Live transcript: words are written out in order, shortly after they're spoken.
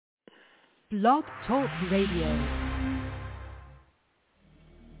Blog Talk Radio.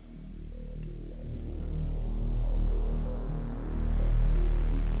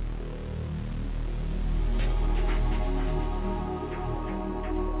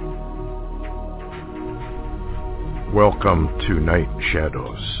 Welcome to Night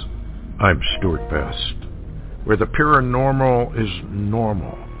Shadows. I'm Stuart Best, where the paranormal is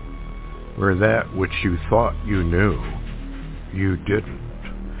normal, where that which you thought you knew, you didn't,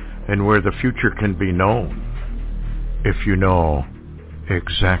 and where the future can be known if you know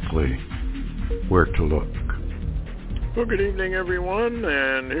exactly where to look. Well, good evening, everyone,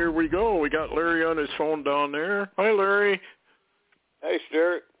 and here we go. We got Larry on his phone down there. Hi, Larry. Hey,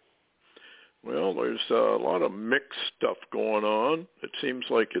 Stuart. Well, there's a lot of mixed stuff going on. It seems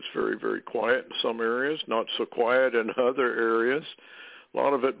like it's very, very quiet in some areas, not so quiet in other areas. A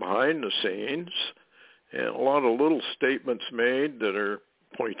lot of it behind the scenes, and a lot of little statements made that are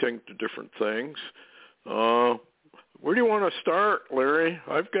pointing to different things. Where do you want to start, Larry?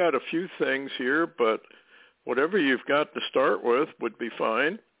 I've got a few things here, but whatever you've got to start with would be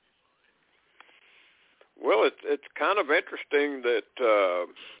fine. Well, it's kind of interesting that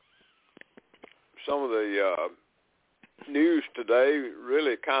some of the news today,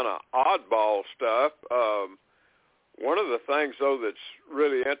 really kind of oddball stuff. One of the things, though, that's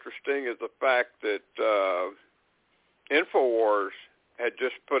really interesting is the fact that InfoWars had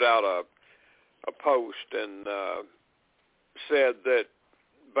just put out a post and said that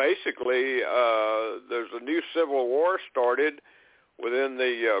basically there's a new civil war started within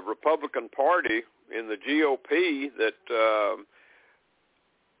the Republican Party in the GOP, that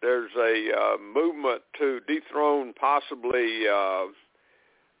there's a movement to dethrone possibly,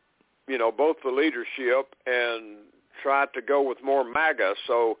 both the leadership and try to go with more MAGA.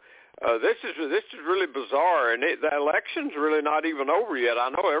 So this is really bizarre, and the election's really not even over yet. I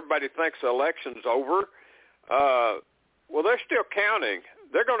know everybody thinks the election's over. Well, they're still counting.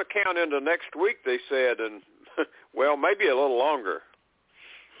 They're going to count into next week, they said, and well, maybe a little longer.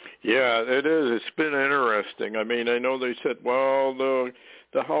 Yeah, it is. It's been interesting. I mean, I know they said, well,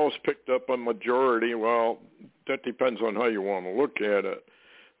 the House picked up a majority. Well, that depends on how you want to look at it.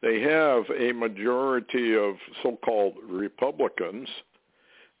 They have a majority of so-called Republicans,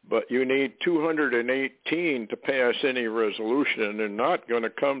 but you need 218 to pass any resolution, and they're not going to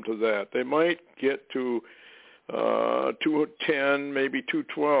come to that. They might get to 210, maybe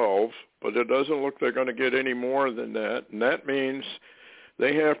 212, but it doesn't look they're going to get any more than that, and that means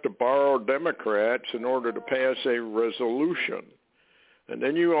they have to borrow Democrats in order to pass a resolution. And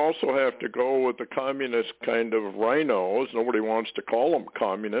then you also have to go with the communist kind of rhinos. Nobody wants to call them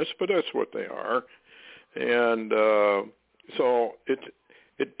communists, but that's what they are. And so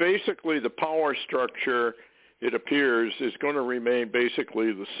it basically, the power structure, it appears, is going to remain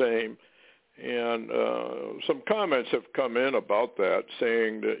basically the same. And some comments have come in about that,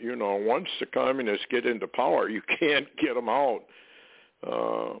 saying that, once the communists get into power, you can't get them out.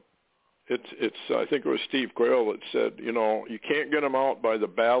 It's I think it was Steve Quayle that said, you can't get them out by the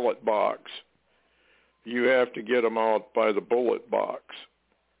ballot box. You have to get them out by the bullet box.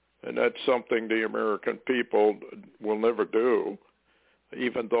 And that's something the American people will never do,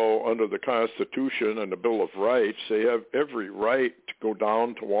 even though under the Constitution and the Bill of Rights, they have every right to go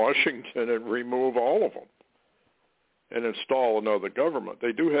down to Washington and remove all of them and install another government.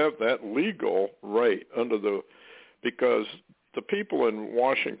 They do have that legal right because the people in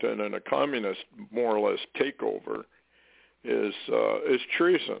Washington and a communist, more or less, takeover is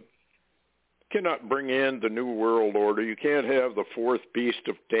treason. You cannot bring in the New World Order. You can't have the fourth beast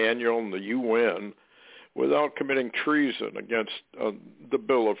of Daniel and the UN without committing treason against the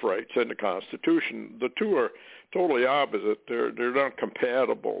Bill of Rights and the Constitution. The two are totally opposite. They're not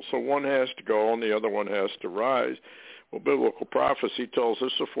compatible. So one has to go and the other one has to rise. Well, biblical prophecy tells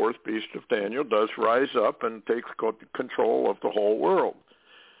us the fourth beast of Daniel does rise up and takes control of the whole world.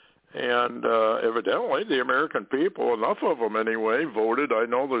 And evidently, the American people, enough of them anyway, voted. I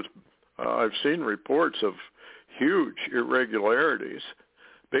know I've seen reports of huge irregularities.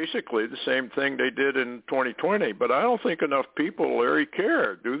 Basically the same thing they did in 2020. But I don't think enough people, Larry,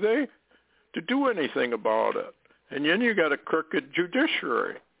 care, do they, to do anything about it? And then you got a crooked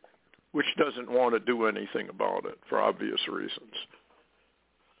judiciary, which doesn't want to do anything about it for obvious reasons.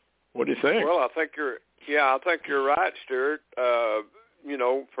 What do you think? Well, I think you're right, Stuart.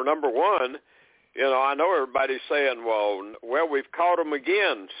 For number one, I know everybody's saying, well, we've caught them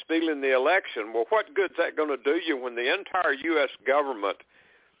again stealing the election. Well, what good's that going to do you when the entire U.S. government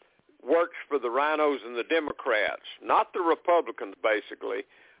works for the rhinos and the Democrats, not the Republicans, basically,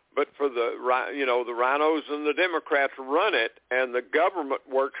 but for the rhinos and the Democrats run it, and the government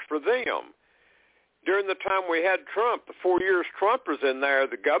works for them. during the time we had Trump, the 4 years Trump was in there,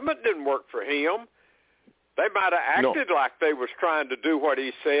 the government didn't work for him. They might have acted like they was trying to do what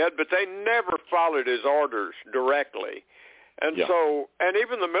he said, but they never followed his orders directly. And so, and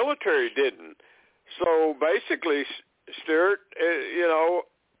even the military didn't. So basically, Stuart,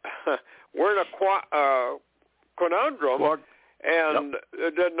 we're in a conundrum, and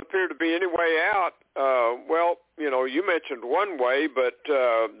there doesn't appear to be any way out. Well, you mentioned one way, but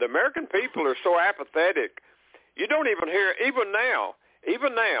the American people are so apathetic. You don't even hear, even now,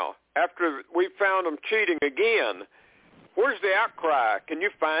 after we found them cheating again, where's the outcry? Can you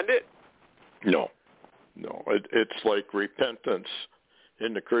find it? No. It's like repentance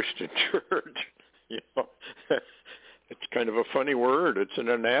in the Christian church. It's kind of a funny word. It's an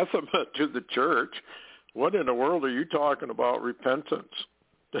anathema to the church. What in the world are you talking about, repentance?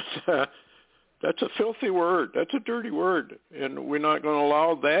 That's a filthy word. That's a dirty word. And we're not going to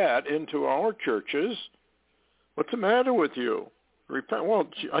allow that into our churches. What's the matter with you? Repent. Well,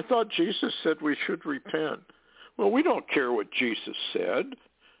 I thought Jesus said we should repent. Well, we don't care what Jesus said.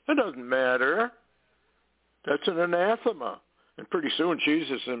 It doesn't matter. That's an anathema. And pretty soon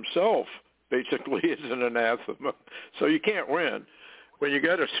Jesus himself basically is an anathema. So you can't win. When you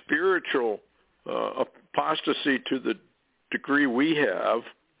got a spiritual apostasy to the degree we have,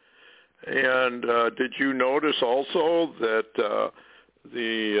 and did you notice also that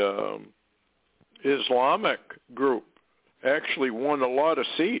the Islamic group actually won a lot of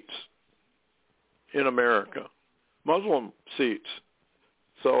seats in America, Muslim seats?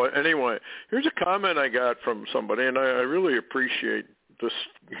 So anyway, here's a comment I got from somebody, and I really appreciate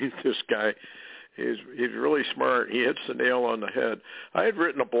this guy. He's really smart. He hits the nail on the head. I had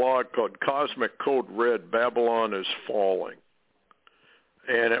written a blog called Cosmic Code Red, Babylon is Falling.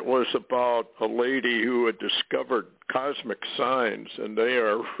 And it was about a lady who had discovered cosmic signs, and they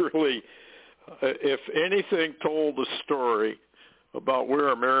are really, if anything told a story about where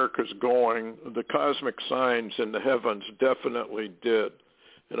America's going, the cosmic signs in the heavens definitely did.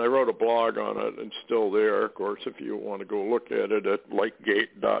 And I wrote a blog on it, and still there, of course, if you want to go look at it at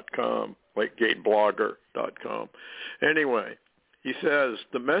lightgate.com, lightgateblogger.com. Anyway, he says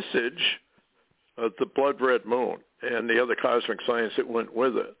the message of the blood red moon and the other cosmic signs that went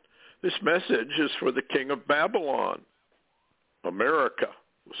with it, this message is for the king of Babylon, America,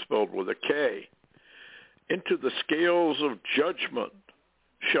 spelled with a K. Into the scales of judgment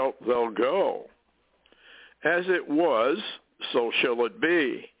shalt thou go. As it was, so shall it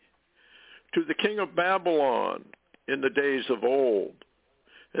be. To the king of Babylon in the days of old.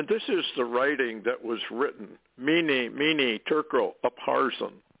 And this is the writing that was written, Mene, Tekel,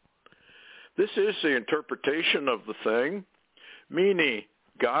 Upharsin. This is the interpretation of the thing. Mene,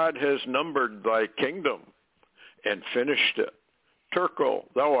 God has numbered thy kingdom and finished it. Tekel,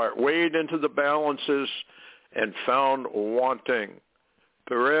 thou art weighed into the balances and found wanting.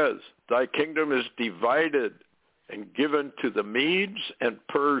 Perez, thy kingdom is divided and given to the Medes and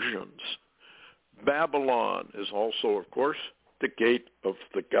Persians. Babylon is also, of course, the gate of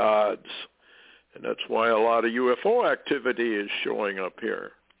the gods. And that's why a lot of UFO activity is showing up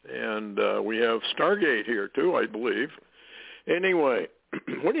here. And we have Stargate here, too, I believe. Anyway,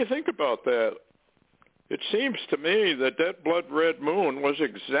 what do you think about that? It seems to me that that blood red moon was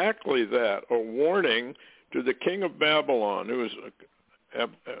exactly that, a warning to the king of Babylon, who is,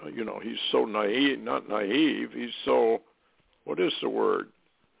 he's so naive, not naive, he's so, what is the word?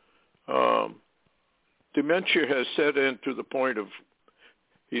 Dementia has set in to the point of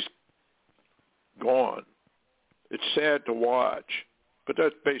he's gone. It's sad to watch, but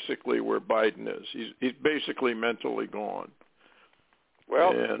that's basically where Biden is. He's basically mentally gone.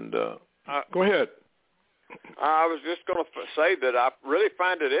 Well, and go ahead. I was just going to say that I really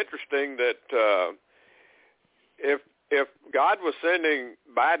find it interesting that if God was sending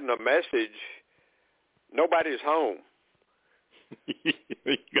Biden a message, nobody's home. You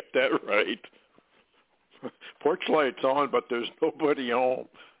got that right. Porch light's on, but there's nobody home.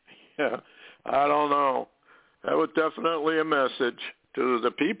 Yeah, I don't know. That was definitely a message to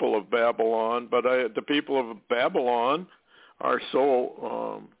the people of Babylon, but the people of Babylon are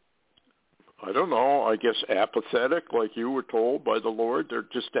so, I don't know, I guess apathetic, like you were told by the Lord. They're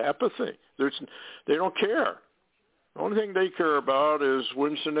just apathy. They don't care. The only thing they care about is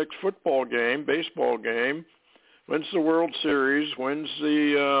when's the next football game, baseball game, when's the World Series, when's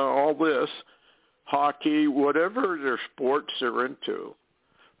the all this, hockey, whatever their sports they're into.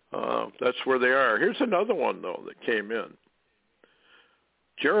 That's where they are. Here's another one, though, that came in.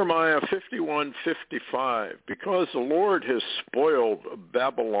 Jeremiah 51:55. Because the Lord has spoiled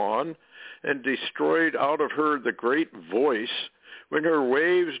Babylon and destroyed out of her the great voice When her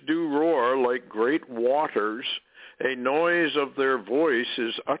waves do roar like great waters, a noise of their voice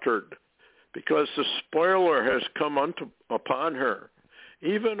is uttered, because the spoiler has come upon her,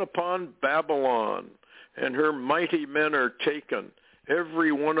 even upon Babylon, and her mighty men are taken.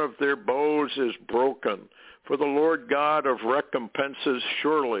 Every one of their bows is broken, for the Lord God of recompenses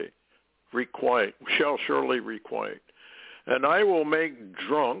shall surely requite. And I will make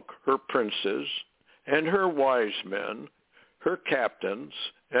drunk her princes and her wise men, her captains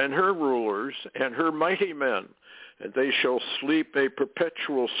and her rulers and her mighty men, and they shall sleep a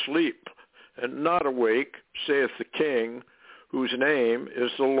perpetual sleep, and not awake, saith the King, whose name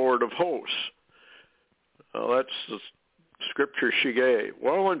is the Lord of hosts. Well, that's the scripture she gave.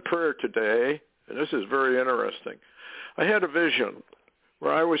 Well, in prayer today, and this is very interesting, I had a vision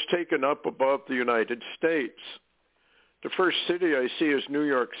where I was taken up above the United States. The first city I see is New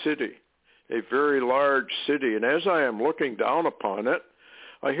York City, a very large city, and as I am looking down upon it,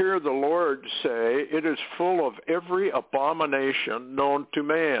 I hear the Lord say, it is full of every abomination known to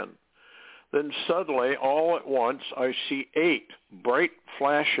man. Then suddenly, all at once, I see 8 bright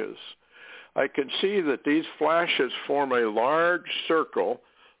flashes. I can see that these flashes form a large circle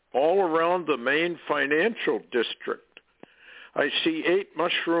all around the main financial district. I see 8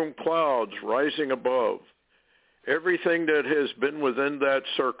 mushroom clouds rising above. Everything that has been within that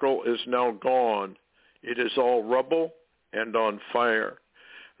circle is now gone. It is all rubble and on fire.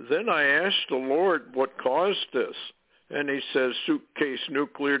 Then I asked the Lord what caused this, and he says suitcase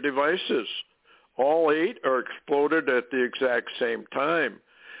nuclear devices. All 8 are exploded at the exact same time.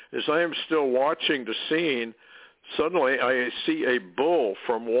 As I am still watching the scene, suddenly I see a bull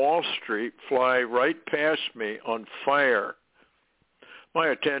from Wall Street fly right past me on fire. My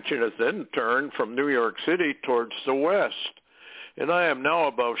attention is then turned from New York City towards the west, and I am now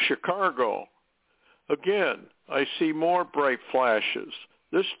above Chicago. Again, I see more bright flashes.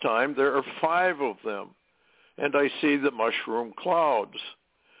 This time there are 5 of them, and I see the mushroom clouds.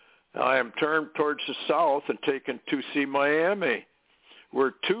 Now I am turned towards the south and taken to see Miami,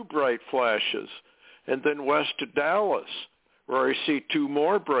 where 2 bright flashes, and then west to Dallas, where I see 2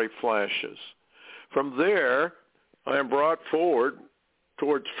 more bright flashes. From there, I am brought forward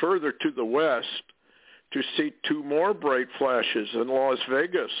towards further to the west to see 2 more bright flashes in Las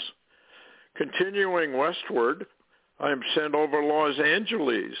Vegas. Continuing westward, I am sent over Los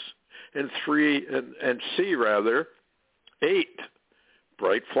Angeles and see 8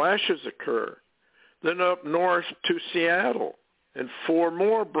 bright flashes occur. Then up north to Seattle, and 4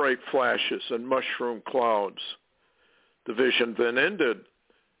 more bright flashes and mushroom clouds. The vision then ended,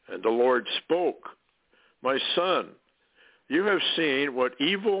 and the Lord spoke, my son, you have seen what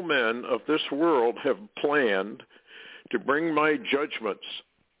evil men of this world have planned to bring my judgments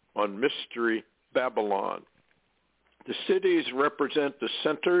on Mystery Babylon. The cities represent the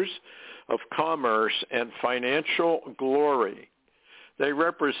centers of commerce and financial glory. They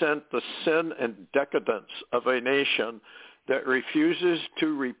represent the sin and decadence of a nation that refuses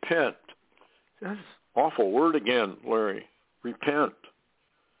to repent. That's an awful word again, Larry. Repent.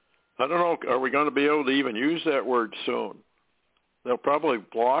 I don't know, are we going to be able to even use that word soon? They'll probably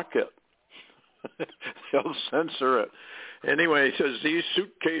block it. They'll censor it. Anyway, he says these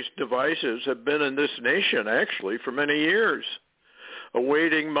suitcase devices have been in this nation actually for many years,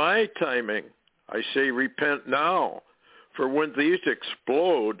 awaiting my timing. I say repent now, for when these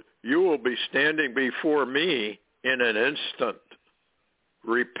explode, you will be standing before me in an instant.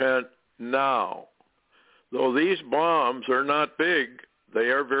 Repent now. Though these bombs are not big, they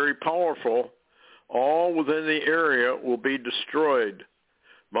are very powerful. All within the area will be destroyed.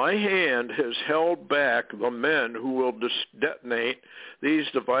 My hand has held back the men who will detonate these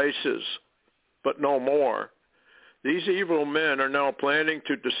devices, but no more. These evil men are now planning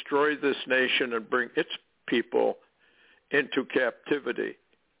to destroy this nation and bring its people into captivity.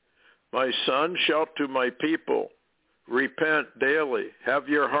 My son, shout to my people, repent daily, have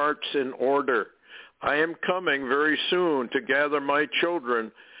your hearts in order. I am coming very soon to gather my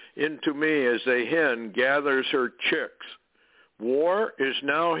children into me as a hen gathers her chicks. War is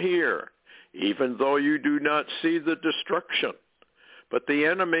now here, even though you do not see the destruction. But the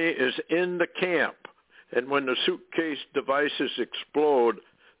enemy is in the camp, and when the suitcase devices explode,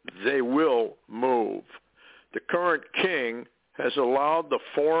 they will move. The current king has allowed the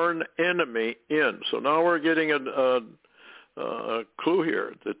foreign enemy in. So now we're getting a clue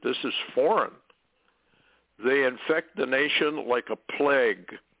here that this is foreign. They infect the nation like a plague.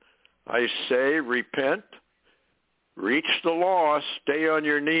 I say, repent, reach the lost, stay on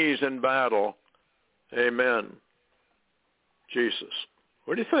your knees in battle. Amen. Jesus.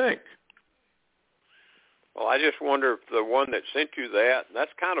 What do you think? Well, I just wonder if the one that sent you that, and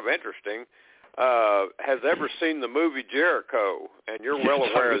that's kind of interesting, has ever seen the movie Jericho, and you're well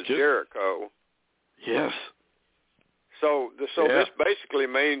aware of Jericho. Yes. So this basically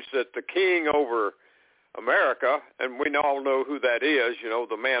means that the king over America, and we all know who that is,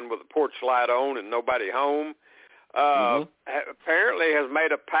 the man with the porch light on and nobody home, apparently has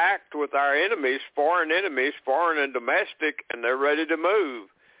made a pact with our enemies, foreign and domestic, and they're ready to move.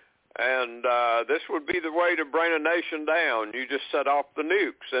 And this would be the way to bring a nation down. You just set off the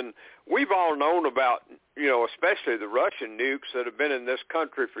nukes. And we've all known about, especially the Russian nukes that have been in this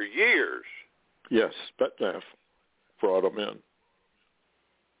country for years. Yes, Spetsnaz brought them in.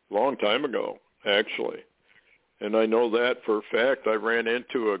 Long time ago, actually. And I know that for a fact. I ran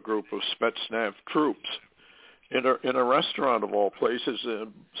into a group of Spetsnaz troops in a restaurant of all places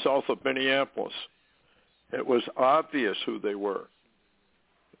south of Minneapolis. It was obvious who they were.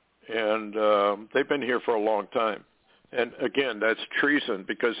 And they've been here for a long time. And again, that's treason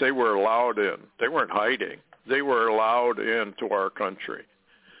because they were allowed in. They weren't hiding. They were allowed into our country.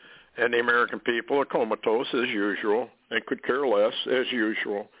 And the American people are comatose as usual and could care less as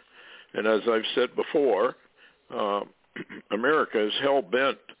usual. And as I've said before, America is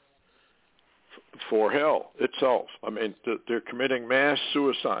hell-bent for hell itself. I mean, they're committing mass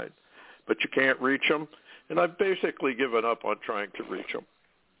suicide, but you can't reach them. And I've basically given up on trying to reach them.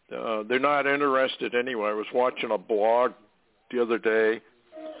 They're not interested anyway. I was watching a blog the other day,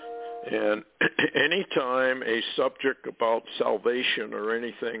 and anytime a subject about salvation or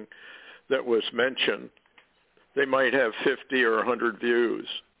anything that was mentioned, they might have 50 or 100 views,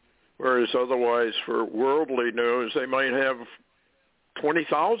 whereas otherwise for worldly news, they might have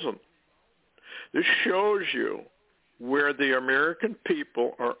 20,000. This shows you where the American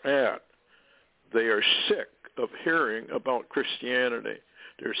people are at. They are sick of hearing about Christianity.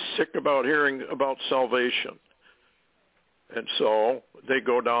 They're sick about hearing about salvation. And so they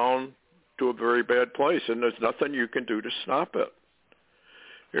go down to a very bad place, and there's nothing you can do to stop it.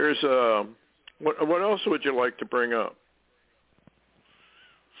 Here's what else would you like to bring up?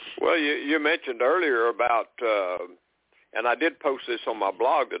 Well, you mentioned earlier about, and I did post this on my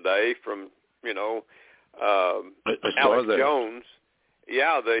blog today from, Alex Jones.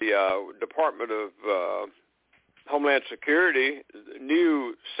 Yeah, the Department of Homeland Security,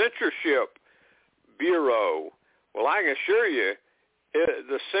 new censorship bureau. Well, I can assure you,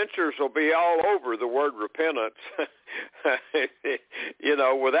 the censors will be all over the word repentance,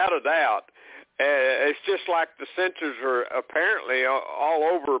 without a doubt. It's just like the censors are apparently all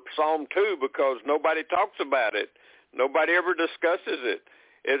over Psalm 2 because nobody talks about it. Nobody ever discusses it.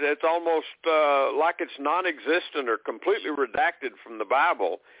 It's almost like it's non-existent or completely redacted from the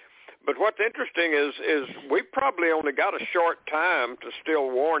Bible. But what's interesting is we probably only got a short time to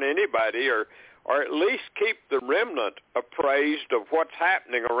still warn anybody or at least keep the remnant appraised of what's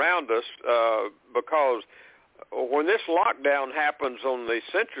happening around us because when this lockdown happens on the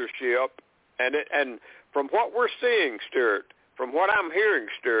censorship, and from what we're seeing, Stuart, from what I'm hearing,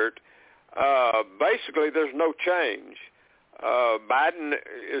 Stuart, basically there's no change. Biden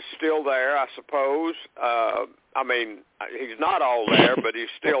is still there, I suppose. I mean, he's not all there, but he's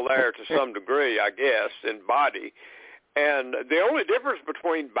still there to some degree, I guess, in body. And the only difference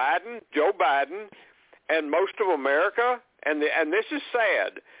between Joe Biden, and most of America, and this is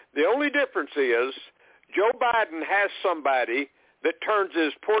sad, the only difference is Joe Biden has somebody that turns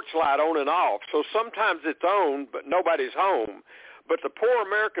his porch light on and off. So sometimes it's on, but nobody's home. But the poor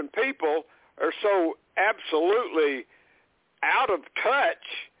American people are so absolutely out of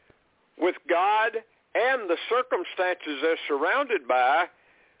touch with God and the circumstances they're surrounded by,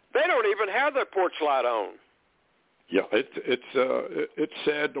 they don't even have their porch light on. Yeah, it's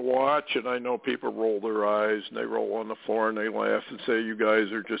sad to watch, and I know people roll their eyes and they roll on the floor and they laugh and say, "You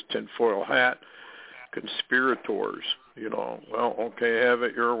guys are just tinfoil hat conspirators." Well, okay, have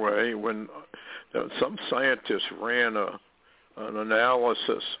it your way. When some scientists ran an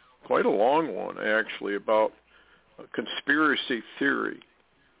analysis, quite a long one actually, about conspiracy theory,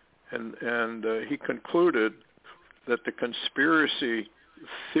 and he concluded that the conspiracy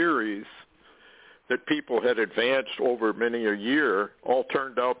theories that people had advanced over many a year all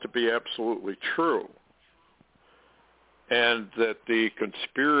turned out to be absolutely true, and that the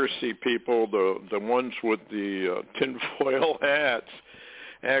conspiracy people, the ones with the tinfoil hats,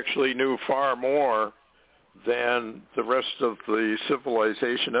 actually knew far more than the rest of the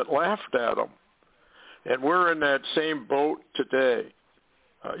civilization that laughed at them. And we're in that same boat today.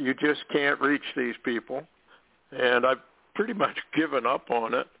 You just can't reach these people. And I've pretty much given up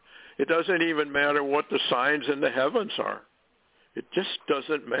on it. It doesn't even matter what the signs in the heavens are. It just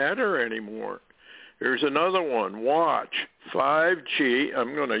doesn't matter anymore. Here's another one. Watch. 5G.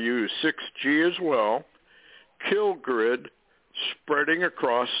 I'm going to use 6G as well. Kill grid spreading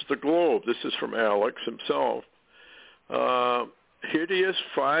across the globe. This is from Alex himself. Hideous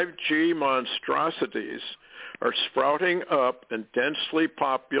 5G monstrosities are sprouting up in densely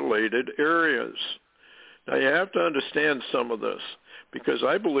populated areas. Now you have to understand some of this, because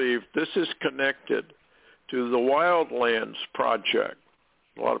I believe this is connected to the Wildlands Project.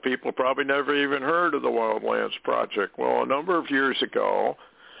 A lot of people probably never even heard of the Wildlands Project. Well, a number of years ago,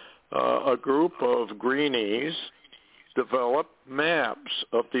 a group of greenies developed maps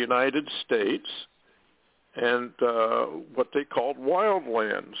of the United States and what they called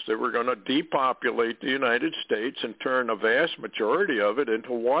wildlands. They were going to depopulate the United States and turn a vast majority of it into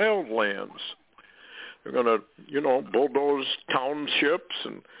wildlands. They're going to, bulldoze townships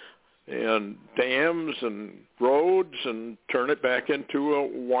and dams and roads and turn it back into a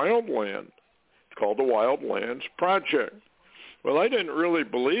wildland. It's called the Wildlands Project. Well, I didn't really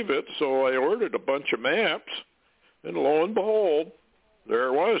believe it, so I ordered a bunch of maps, and lo and behold, there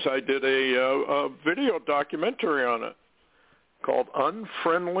it was. I did a video documentary on it called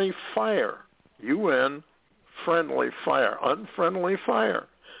Unfriendly Fire, UN Friendly Fire, Unfriendly Fire.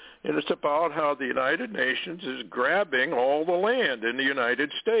 And it's about how the United Nations is grabbing all the land in the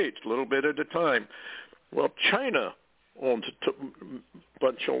United States, a little bit at a time. Well, China owns a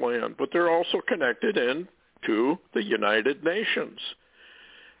bunch of land, but they're also connected into the United Nations.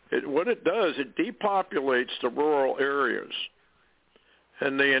 What it does, it depopulates the rural areas.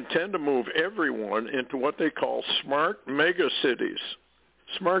 And they intend to move everyone into what they call smart megacities,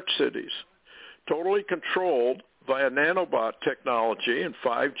 smart cities, totally controlled via nanobot technology and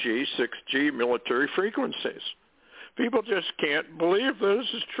 5G, 6G military frequencies. People just can't believe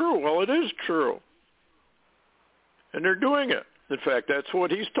this is true. Well, it is true. And they're doing it. In fact, that's what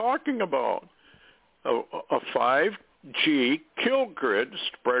he's talking about, a 5G kill grid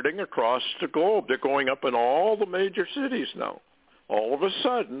spreading across the globe. They're going up in all the major cities now. All of a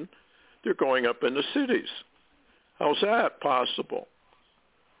sudden, they're going up in the cities. How's that possible?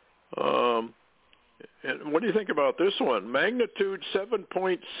 And what do you think about this one? Magnitude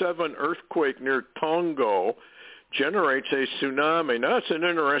 7.7 earthquake near Tongo generates a tsunami. Now, that's an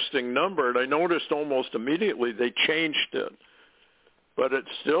interesting number, and I noticed almost immediately they changed it. But it's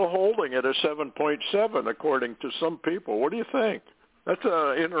still holding at a 7.7, according to some people. What do you think? That's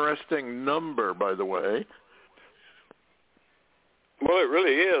an interesting number, by the way. Well, it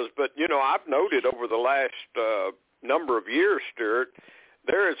really is. But, I've noted over the last number of years, Stuart,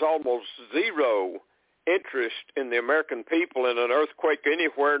 there is almost zero interest in the American people in an earthquake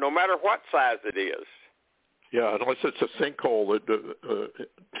anywhere, no matter what size it is. Yeah, unless it's a sinkhole that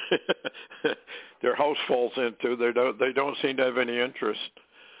their house falls into, they don't seem to have any interest.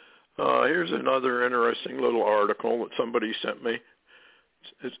 Here's another interesting little article that somebody sent me.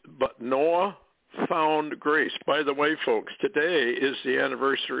 But Noah found grace. By the way, folks, today is the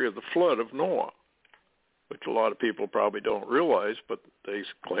anniversary of the flood of Noah, which a lot of people probably don't realize, but they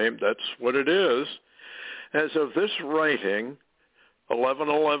claim that's what it is. As of this writing,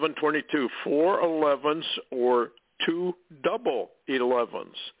 11/11/22, 4 11s or 2 double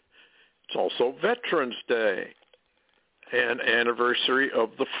 11s. It's also Veterans Day and anniversary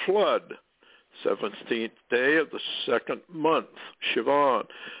of the flood, 17th day of the second month, Sivan,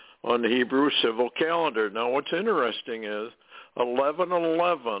 on the Hebrew civil calendar. Now, what's interesting is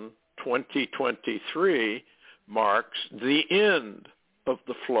 11/11/2023 marks the end of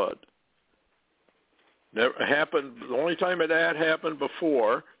the flood. Never happened. The only time it had happened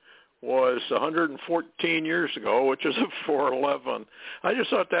before was 114 years ago, which is a 4/11. I just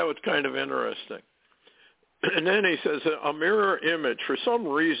thought that was kind of interesting. And then he says, a mirror image. For some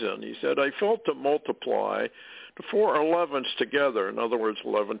reason, he said, I felt to multiply the 4 11s together. In other words,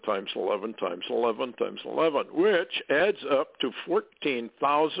 11 times 11 times 11 times 11, which adds up to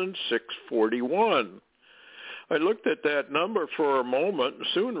 14,641. I looked at that number for a moment and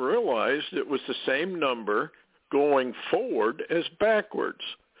soon realized it was the same number going forward as backwards.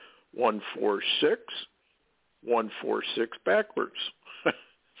 146, 146 backwards.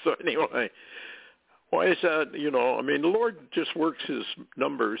 So anyway, why is that? The Lord just works his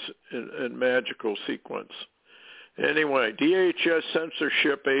numbers in magical sequence. Anyway, DHS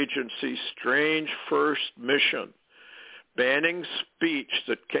censorship agency strange first mission. Banning speech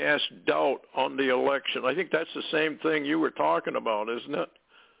that casts doubt on the election. I think that's the same thing you were talking about, isn't it?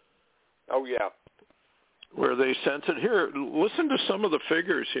 Oh, yeah. Where they censor. Here, listen to some of the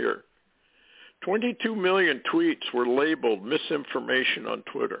figures here. 22 million tweets were labeled misinformation on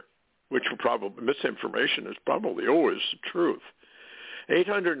Twitter, which misinformation is probably always the truth.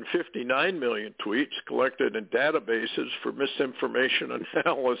 859 million tweets collected in databases for misinformation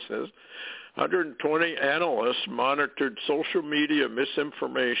analysis. 120 analysts monitored social media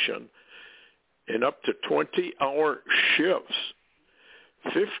misinformation in up to 20-hour shifts.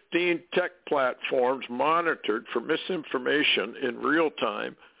 15 tech platforms monitored for misinformation in real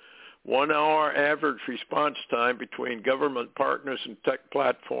time. 1 hour average response time between government partners and tech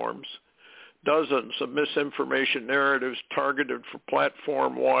platforms. Dozens of misinformation narratives targeted for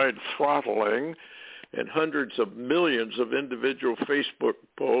platform-wide throttling, and hundreds of millions of individual Facebook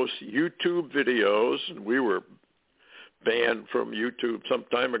posts, YouTube videos, and we were banned from YouTube some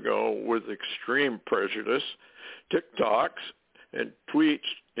time ago with extreme prejudice, TikToks, and tweets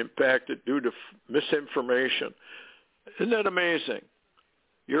impacted due to misinformation. Isn't that amazing?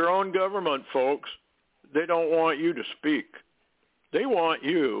 Your own government, folks, they don't want you to speak. They want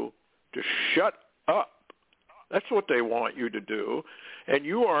you to shut up. That's what they want you to do. And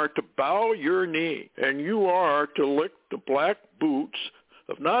you are to bow your knee, and you are to lick the black boots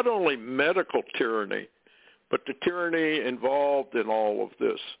of not only medical tyranny, but the tyranny involved in all of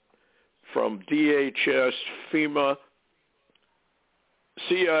this, from DHS, FEMA,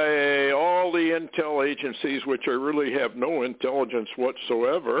 CIA, all the intel agencies, which I really have no intelligence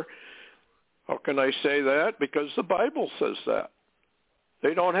whatsoever. How can I say that? Because the Bible says that.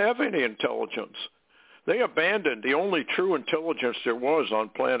 They don't have any intelligence. They abandoned the only true intelligence there was on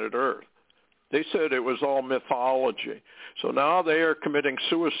planet Earth. They said it was all mythology. So now they are committing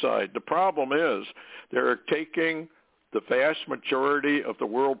suicide. The problem is they're taking the vast majority of the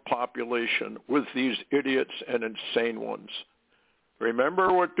world population with these idiots and insane ones.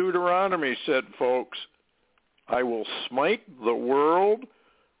 Remember what Deuteronomy said, folks. I will smite the world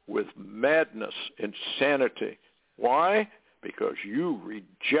with madness, insanity. Why? Because you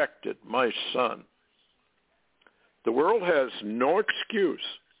rejected my son. The world has no excuse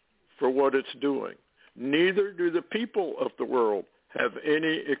for what it's doing. Neither do the people of the world have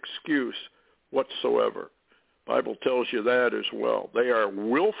any excuse whatsoever. The Bible tells you that as well. They are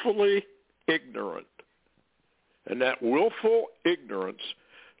willfully ignorant. And that willful ignorance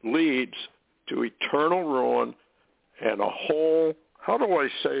leads to eternal ruin and a whole, how do I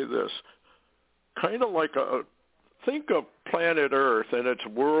say this, kind of like think of planet Earth and its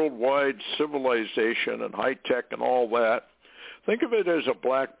worldwide civilization and high tech and all that. Think of it as a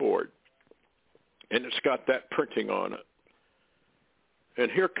blackboard, and it's got that printing on it.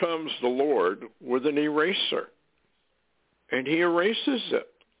 And here comes the Lord with an eraser, and he erases it.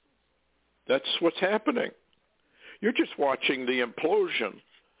 That's what's happening. You're just watching the implosion,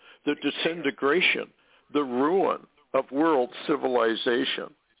 the disintegration, the ruin of world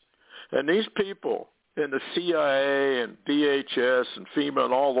civilization. And these people in the CIA and DHS and FEMA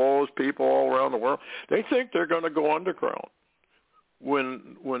and all those people all around the world, they think they're going to go underground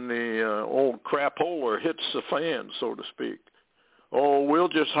when the old crapola hits the fan, so to speak. Oh, we'll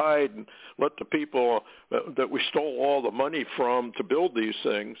just hide and let the people that we stole all the money from to build these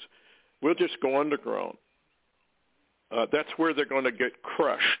things, we'll just go underground. That's where they're going to get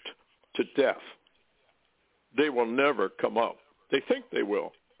crushed to death. They will never come up. They think they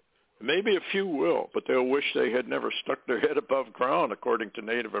will. Maybe a few will, but they'll wish they had never stuck their head above ground, according to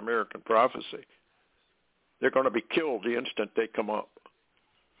Native American prophecy. They're going to be killed the instant they come up.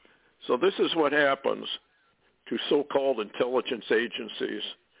 So this is what happens to so-called intelligence agencies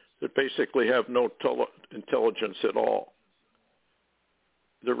that basically have no intelligence at all.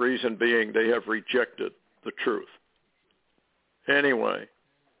 The reason being they have rejected the truth. Anyway,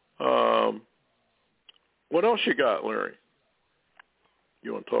 what else you got, Larry?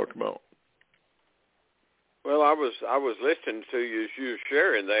 You want to talk about? Well, I was listening to you as you were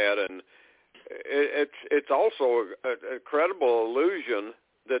sharing that, and it's also a credible illusion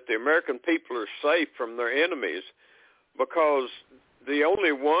that the American people are safe from their enemies, because the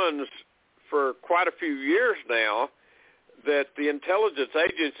only ones for quite a few years now that the intelligence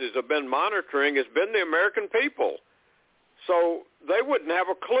agencies have been monitoring has been the American people. So they wouldn't have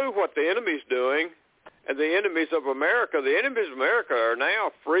a clue what the enemy's doing, and the enemies of America are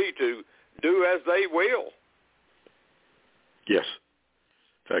now free to do as they will. Yes.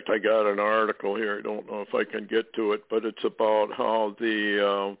 In fact, I got an article here. I don't know if I can get to it, but it's about how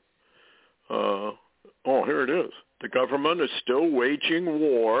here it is. The government is still waging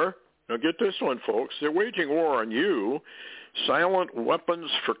war. Now get this one, folks. They're waging war on you. Silent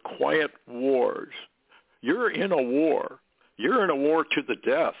weapons for quiet wars. You're in a war. You're in a war to the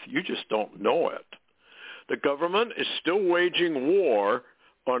death. You just don't know it. The government is still waging war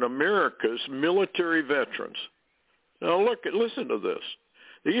on America's military veterans. Now listen to this.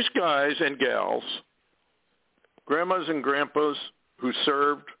 These guys and gals, grandmas and grandpas who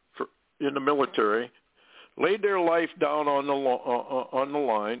served in the military, laid their life down on the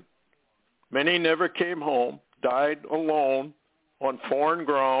line. Many never came home, died alone on foreign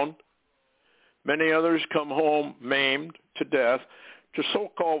ground. Many others come home maimed to death to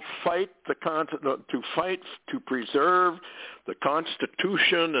so-called fight to preserve the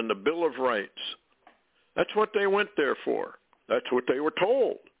Constitution and the Bill of Rights. That's what they went there for. That's what they were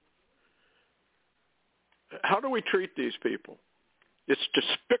told. How do we treat these people? It's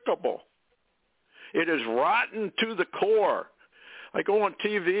despicable. It is rotten to the core. I go on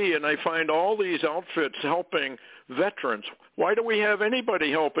TV and I find all these outfits helping veterans. Why do we have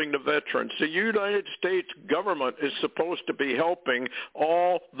anybody helping the veterans? The United States government is supposed to be helping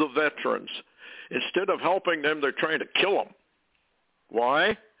all the veterans. Instead of helping them, they're trying to kill them.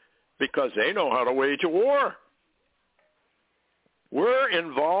 Why? Because they know how to wage a war. We're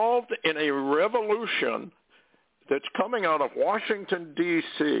involved in a revolution that's coming out of Washington,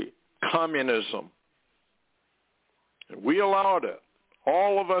 D.C., communism. And we allowed it.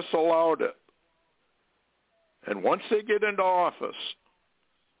 All of us allowed it. And once they get into office,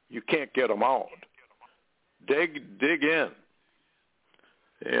 you can't get them out. Dig in.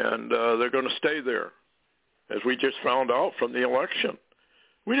 And they're going to stay there, as we just found out from the election.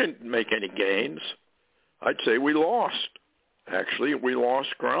 We didn't make any gains. I'd say we lost. Actually, we lost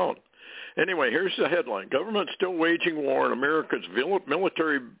ground. Anyway, here's the headline. Government still waging war on America's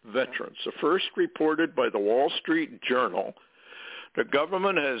military veterans. The first reported by the Wall Street Journal. The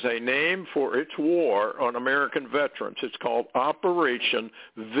government has a name for its war on American veterans. It's called Operation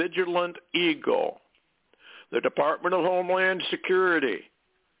Vigilant Eagle. The Department of Homeland Security.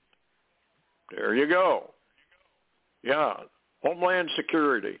 There you go. Yeah, Homeland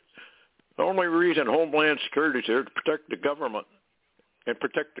Security. The only reason Homeland Security is there to protect the government and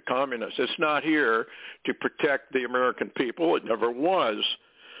protect the communists. It's not here to protect the American people. It never was.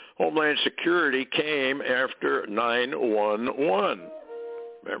 Homeland Security came after 9/11.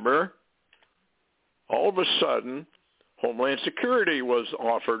 Remember? All of a sudden, Homeland Security was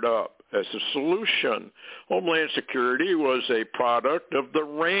offered up as a solution. Homeland Security was a product of the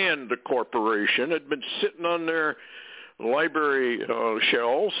RAND Corporation. It had been sitting on their library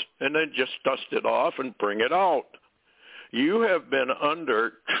shelves, and then just dust it off and bring it out. You have been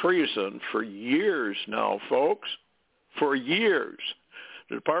under treason for years now, folks, for years.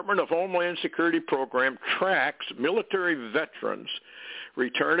 The Department of Homeland Security program tracks military veterans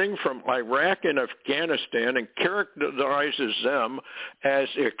returning from Iraq and Afghanistan and characterizes them as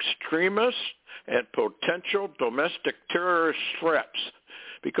extremists and potential domestic terrorist threats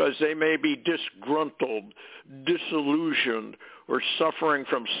because they may be disgruntled, disillusioned, or suffering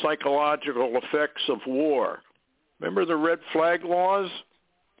from psychological effects of war. Remember the red flag laws?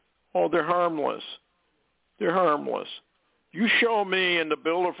 Oh, they're harmless. They're harmless. You show me in the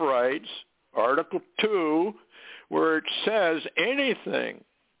Bill of Rights, Article 2, where it says anything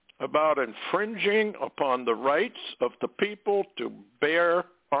about infringing upon the rights of the people to bear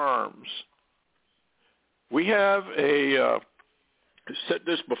arms. We have I've said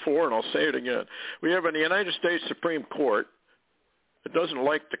this before and I'll say it again. We have in the United States Supreme Court that doesn't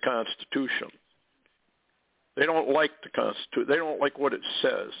like the Constitution. They don't like the Constitution. They don't like what it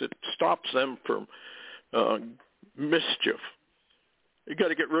says. It stops them from mischief. You got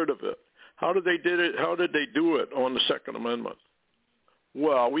to get rid of it. How did they do it on the Second Amendment?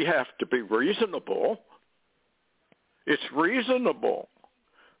 Well, we have to be reasonable. It's reasonable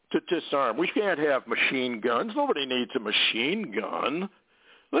to disarm. We can't have machine guns. Nobody needs a machine gun.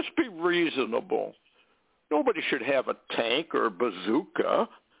 Let's be reasonable. Nobody should have a tank or a bazooka.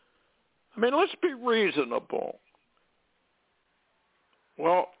 I mean, let's be reasonable.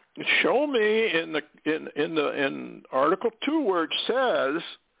 Well, show me in Article 2 where it says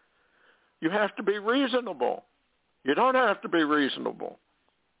you have to be reasonable. You don't have to be reasonable.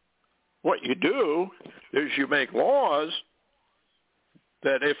 What you do is you make laws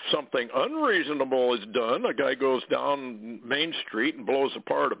that if something unreasonable is done, a guy goes down Main Street and blows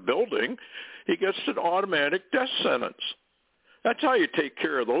apart a building, he gets an automatic death sentence. That's how you take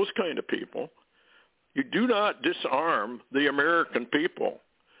care of those kind of people. You do not disarm the American people.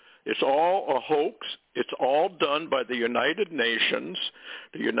 It's all a hoax. It's all done by the United Nations.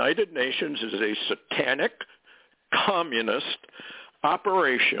 The United Nations is a satanic, communist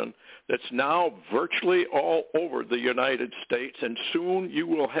operation that's now virtually all over the United States, and soon you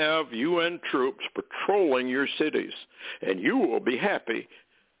will have UN troops patrolling your cities, and you will be happy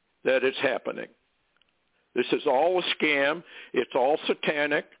that it's happening. This is all a scam. It's all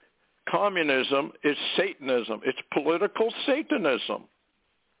satanic. Communism is Satanism. It's political Satanism.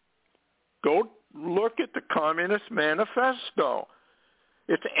 Go look at the Communist Manifesto.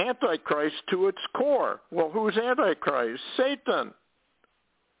 It's Antichrist to its core. Well, who's Antichrist? Satan.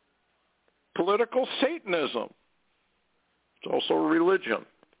 Political Satanism. It's also religion.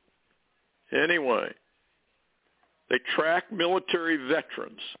 Anyway, they track military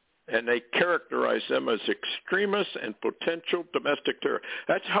veterans, and they characterize them as extremists and potential domestic terror.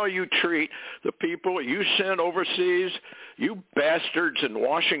 That's how you treat the people you send overseas, you bastards in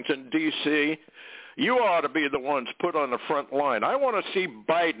Washington, D.C. You ought to be the ones put on the front line. I want to see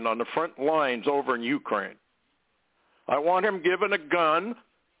Biden on the front lines over in Ukraine. I want him given a gun,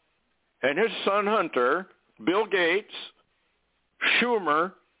 and his son Hunter, Bill Gates,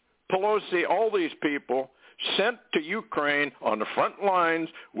 Schumer, Pelosi, all these people sent to Ukraine on the front lines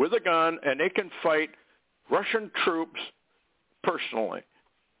with a gun, and they can fight Russian troops personally.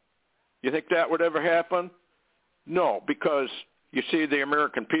 You think that would ever happen? No, because, you see, the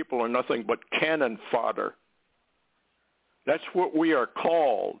American people are nothing but cannon fodder. That's what we are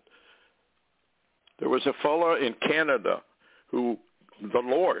called. There was a fellow in Canada who the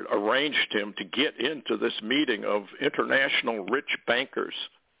Lord arranged him to get into this meeting of international rich bankers.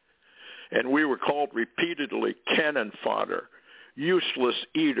 And we were called repeatedly cannon fodder, useless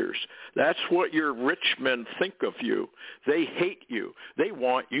eaters. That's what your rich men think of you. They hate you. They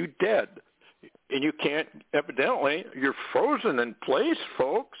want you dead. And you can't, evidently, you're frozen in place,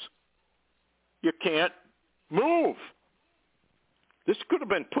 folks. You can't move. This could have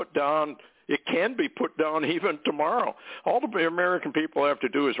been put down. It can be put down even tomorrow. All the American people have to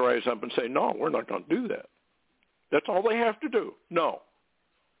do is rise up and say, no, we're not going to do that. That's all they have to do. No.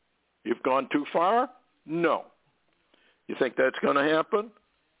 You've gone too far? No. You think that's going to happen?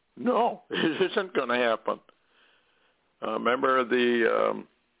 No, it isn't going to happen. Remember the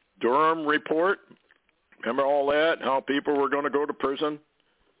Durham report? Remember all that? How people were going to go to prison?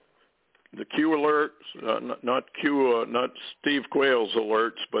 The Q alerts, not Steve Quayle's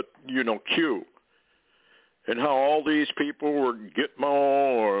alerts, but, Q. And how all these people were Gitmo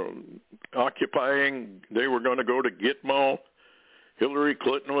or occupying, they were going to go to Gitmo. Hillary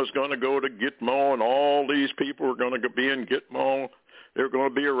Clinton was going to go to Gitmo, and all these people were going to be in Gitmo. They were going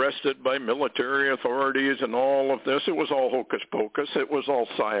to be arrested by military authorities and all of this. It was all hocus pocus. It was all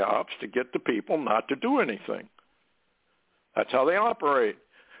psyops to get the people not to do anything. That's how they operate.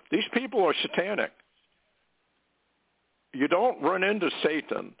 These people are satanic. You don't run into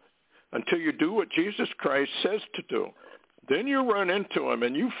Satan until you do what Jesus Christ says to do. Then you run into him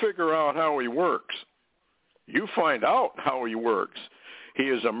and you figure out how he works. You find out how he works. He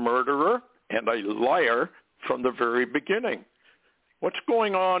is a murderer and a liar from the very beginning. What's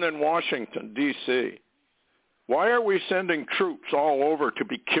going on in Washington, D.C.? Why are we sending troops all over to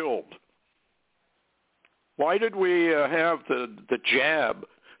be killed? Why did we have the jab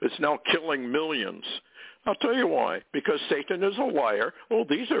that's now killing millions? I'll tell you why. Because Satan is a liar. Oh,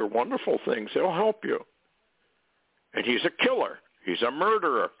 these are wonderful things. They'll help you. And he's a killer. He's a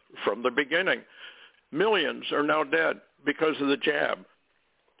murderer from the beginning. Millions are now dead because of the jab.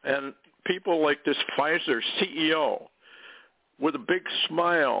 And people like this Pfizer CEO with a big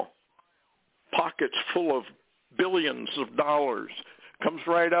smile, pockets full of billions of dollars, comes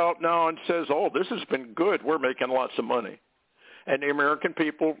right out now and says, oh, this has been good. We're making lots of money. And the American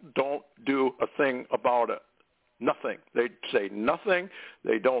people don't do a thing about it. Nothing. They say nothing.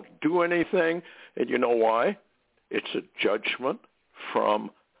 They don't do anything. And you know why? It's a judgment from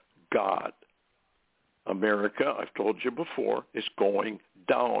God. America, I've told you before, is going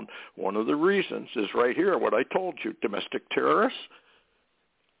down. One of the reasons is right here, what I told you, domestic terrorists.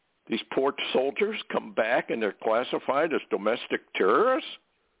 These poor soldiers come back and they're classified as domestic terrorists.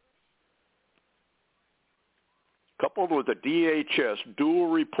 Coupled with the DHS dual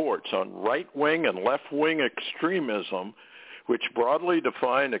reports on right-wing and left-wing extremism, which broadly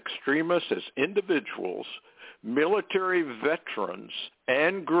define extremists as individuals, military veterans,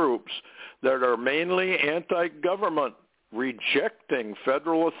 and groups that are mainly anti-government, rejecting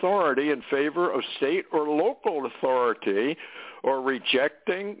federal authority in favor of state or local authority, or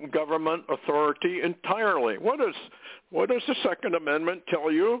rejecting government authority entirely. What does the Second Amendment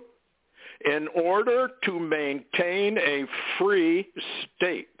tell you? In order to maintain a free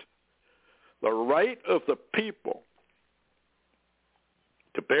state, the right of the people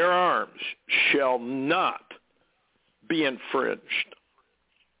to bear arms shall not be infringed.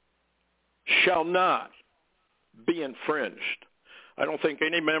 Shall not be infringed. I don't think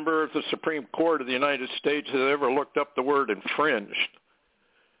any member of the Supreme Court of the United States has ever looked up the word infringed.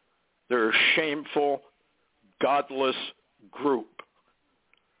 They're a shameful, godless group.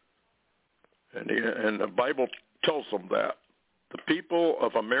 And the Bible tells them that. The people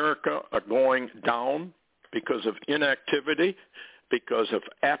of America are going down because of inactivity, because of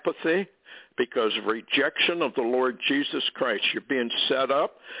apathy, because of rejection of the Lord Jesus Christ. You're being set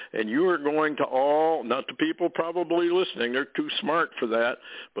up, and you are going to all, not the people probably listening, they're too smart for that,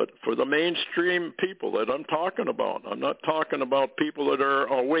 but for the mainstream people that I'm talking about. I'm not talking about people that are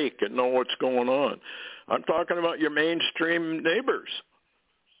awake and know what's going on. I'm talking about your mainstream neighbors.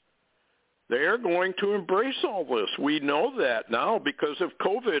 They are going to embrace all this. We know that now because of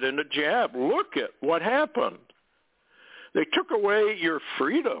COVID and the jab. Look at what happened. They took away your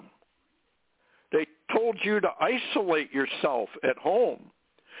freedom. They told you to isolate yourself at home.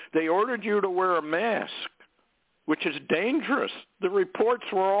 They ordered you to wear a mask, which is dangerous. The reports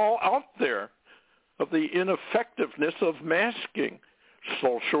were all out there of the ineffectiveness of masking,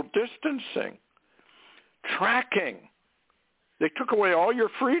 social distancing, tracking. They took away all your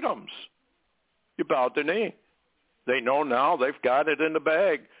freedoms. You bowed the knee. They know now they've got it in the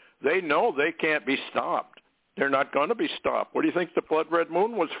bag. They know they can't be stopped. They're not going to be stopped. What do you think the blood red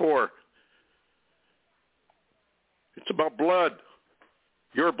moon was for? It's about blood,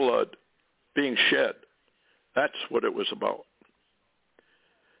 your blood being shed. That's what it was about.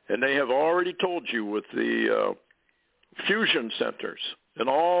 And they have already told you with the fusion centers and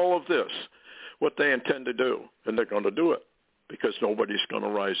all of this what they intend to do. And they're going to do it because nobody's going to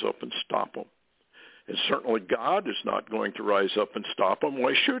rise up and stop them. And certainly God is not going to rise up and stop them.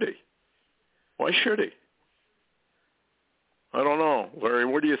 Why should he? Why should he? I don't know. Larry,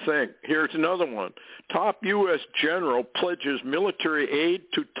 what do you think? Here's another one. Top U.S. general pledges military aid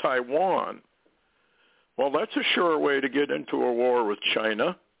to Taiwan. Well, that's a sure way to get into a war with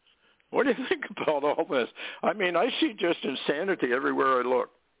China. What do you think about all this? I mean, I see just insanity everywhere I look.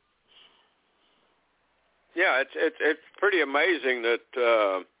 Yeah, it's pretty amazing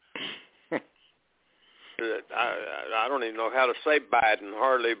that I don't even know how to say Biden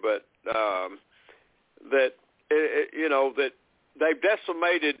hardly, but that that they've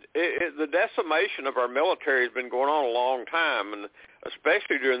decimated the decimation of our military has been going on a long time, and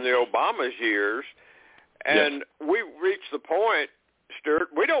especially during the Obama's years. And yes, we reached the point, Stuart,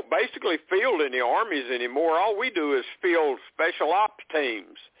 we don't basically field any armies anymore. All we do is field special ops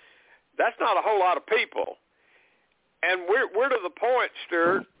teams. That's not a whole lot of people. And we're to the point,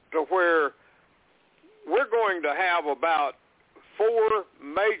 Stuart, to where we're going to have about 4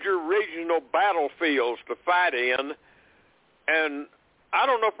 major regional battlefields to fight in, and I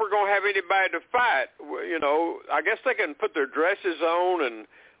don't know if we're going to have anybody to fight. You know, I guess they can put their dresses on and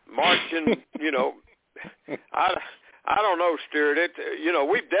march in, I don't know, Stuart.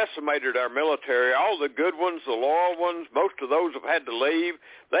 We've decimated our military. All the good ones, the loyal ones, most of those have had to leave.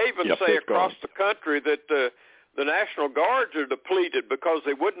 They even say across the country that the National Guards are depleted because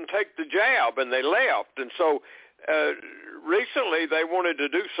they wouldn't take the jab, and they left. And so recently they wanted to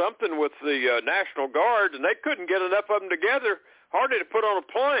do something with the National Guard, and they couldn't get enough of them together hardly to put on a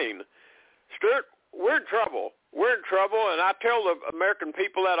plane. Stuart, we're in trouble. We're in trouble, and I tell the American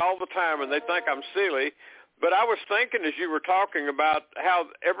people that all the time, and they think I'm silly. But I was thinking as you were talking about how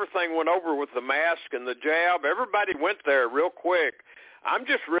everything went over with the mask and the jab, everybody went there real quick. I'm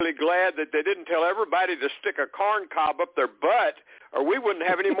just really glad that they didn't tell everybody to stick a corn cob up their butt, or we wouldn't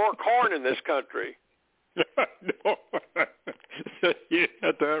have any more corn in this country. No, you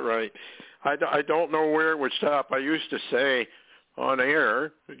got that right. I don't know where it would stop. I used to say on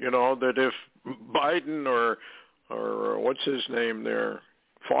air, that if Biden or what's his name there,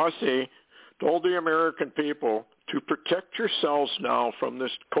 Fauci, told the American people to protect yourselves now from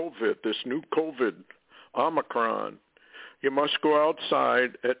this COVID, this new COVID, Omicron, you must go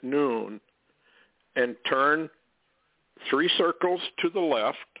outside at noon and turn 3 circles to the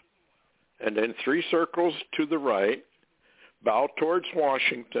left and then 3 circles to the right, bow towards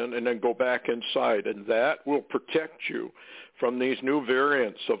Washington, and then go back inside. And that will protect you from these new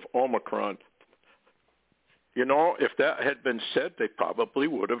variants of Omicron. If that had been said, they probably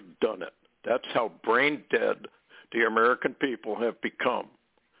would have done it. That's how brain dead the American people have become.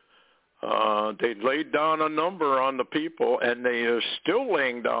 They laid down a number on the people, and they are still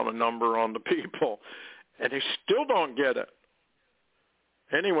laying down a number on the people, and they still don't get it.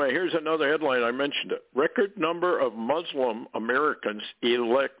 Anyway, here's another headline. I mentioned it. Record number of Muslim Americans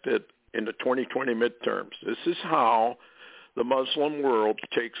elected in the 2020 midterms. This is how the Muslim world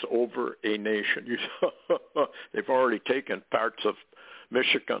takes over a nation. They've already taken parts of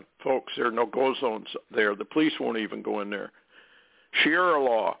Michigan. Folks, there are no-go zones there. The police won't even go in there. Sharia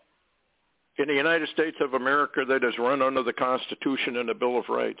law. In the United States of America, that is run under the Constitution and the Bill of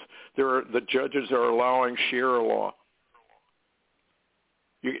Rights. The judges are allowing Sharia law.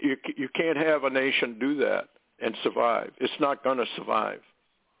 You can't have a nation do that and survive. It's not going to survive.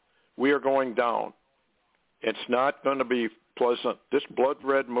 We are going down. It's not going to be pleasant. This blood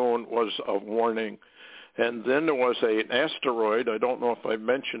red moon was a warning. And then there was an asteroid. I don't know if I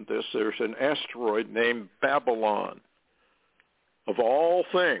mentioned this. There's an asteroid named Babylon. Of all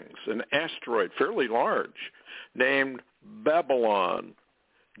things, an asteroid, fairly large, named Babylon.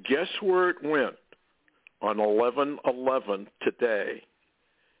 Guess where it went on 11/11 today?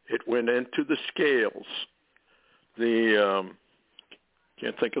 It went into the scales. Can't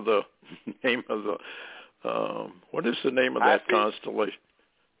think of the name of the, what is the name of that constellation?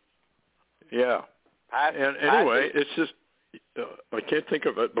 Yeah. And anyway, it's just, I can't think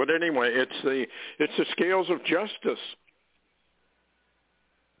of it, but anyway, it's the scales of justice.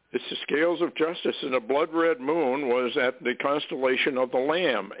 It's the scales of justice, and the blood red moon was at the constellation of the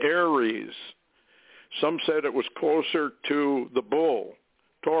Lamb, Aries. Some said it was closer to the bull,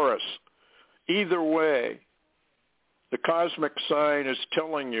 Taurus. Either way, the cosmic sign is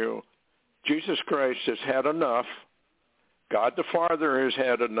telling you Jesus Christ has had enough. God the Father has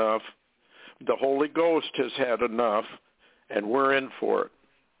had enough. The Holy Ghost has had enough, and we're in for it.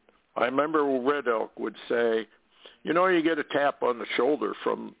 I remember Red Elk would say, you know, you get a tap on the shoulder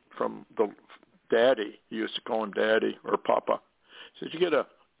from the daddy. He used to call him daddy or papa. He says, you get a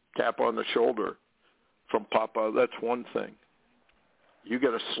tap on the shoulder from papa, that's one thing. You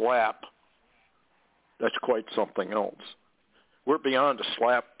get a slap, that's quite something else. We're beyond the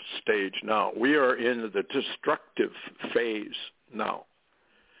slap stage now. We are in the destructive phase now.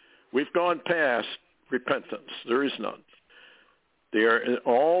 We've gone past repentance. There is none.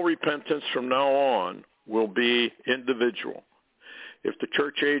 All repentance from now on will be individual. If the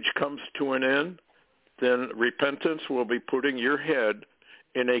church age comes to an end, then repentance will be putting your head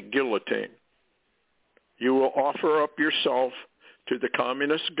in a guillotine. You will offer up yourself to the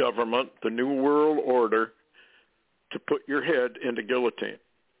communist government, the New World Order, to put your head in the guillotine.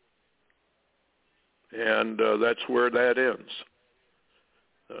 And that's where that ends.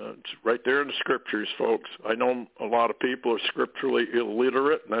 It's right there in the scriptures, folks. I know a lot of people are scripturally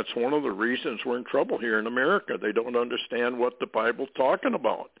illiterate, and that's one of the reasons we're in trouble here in America. They don't understand what the Bible's talking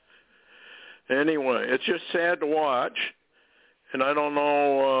about. Anyway, it's just sad to watch, and I don't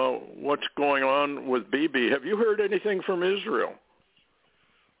know what's going on with Bibi. Have you heard anything from Israel?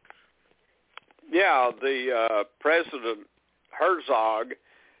 Yeah, the President Herzog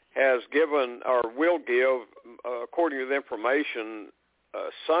has given, or will give, according to the information,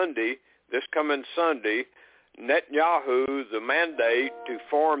 Sunday, this coming Sunday, Netanyahu the mandate to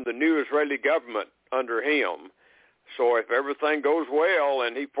form the new Israeli government under him. So if everything goes well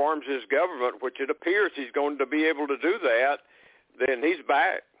and he forms his government, which it appears he's going to be able to do that, then he's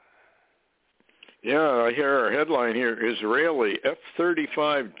back. Yeah, I hear a headline here, Israeli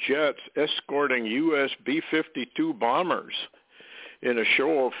F-35 jets escorting U.S. B-52 bombers in a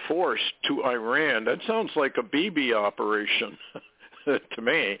show of force to Iran. That sounds like a Bibi operation to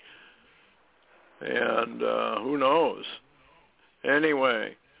me. And who knows?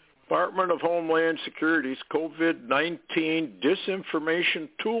 Anyway, Department of Homeland Security's COVID-19 disinformation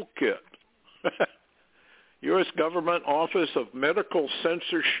toolkit. U.S. Government Office of Medical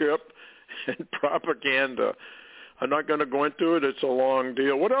Censorship and Propaganda. I'm not going to go into it. It's a long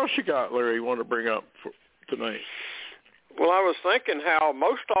deal. What else you got, Larry, you want to bring up for tonight? Well, I was thinking how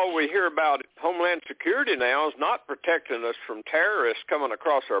most all we hear about Homeland Security now is not protecting us from terrorists coming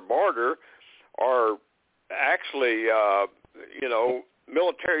across our border, or actually,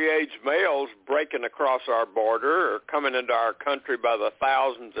 military-age males breaking across our border or coming into our country by the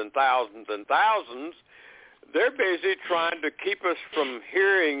thousands and thousands and thousands. They're busy trying to keep us from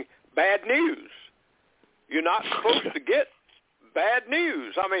hearing bad news. You're not supposed to get bad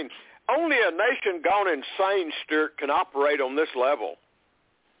news. I mean, only a nation gone insane, Stuart, can operate on this level.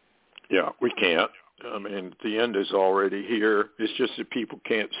 Yeah, we can't. I mean, the end is already here. It's just that people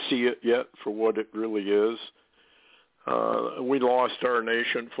can't see it yet for what it really is. We lost our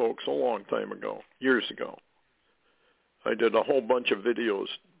nation, folks, a long time ago, years ago. I did a whole bunch of videos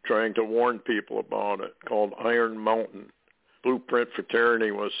trying to warn people about it called Iron Mountain. Blueprint for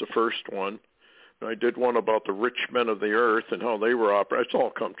Tyranny was the first one. I did one about the rich men of the earth and how they were operating. It's all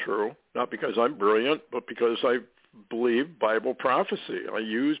come true, not because I'm brilliant, but because I believe Bible prophecy. I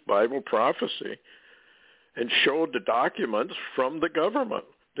used Bible prophecy and showed the documents from the government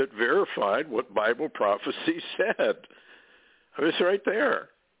that verified what Bible prophecy said. It was right there.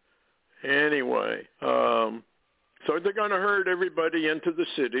 Anyway, so they're going to herd everybody into the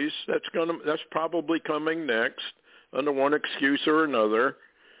cities. That's probably coming next under one excuse or another.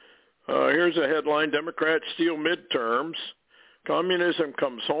 Here's a headline: Democrats steal midterms. Communism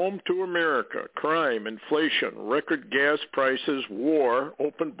comes home to America. Crime, inflation, record gas prices, war,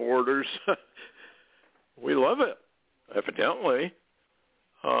 open borders. We love it. evidently.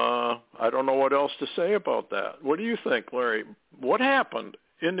 I don't know what else to say about that. What do you think, Larry? What happened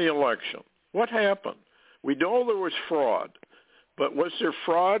in the election? What happened? We know there was fraud, but was there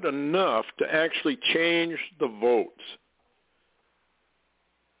fraud enough to actually change the votes?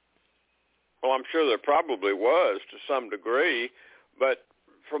 Well, I'm sure there probably was to some degree, but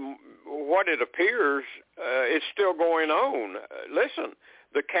from what it appears, it's still going on. Listen,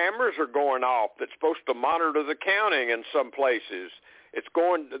 the cameras are going off that's supposed to monitor the counting in some places.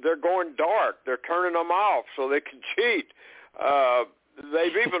 They're going dark. They're turning them off so they can cheat.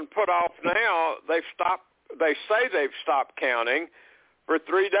 They've even put off now, they say they've stopped counting for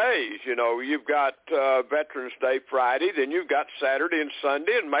 3 days. You know, you've got Veterans Day Friday, then you've got Saturday and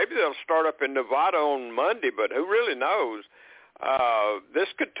Sunday, and maybe they'll start up in Nevada on Monday, but who really knows? This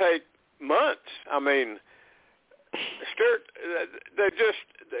could take months. I mean, Stuart, they're just,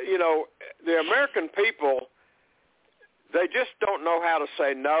 you know, the American people, they just don't know how to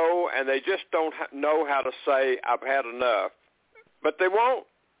say no, and they just don't know how to say, I've had enough. But they won't.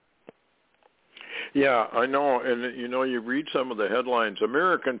 Yeah, I know. And, you know, you read some of the headlines.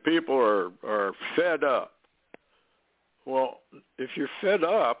 American people are fed up. Well, if you're fed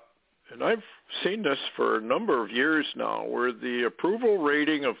up, and I've seen this for a number of years now, where the approval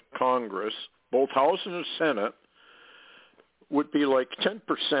rating of Congress, both House and Senate, would be like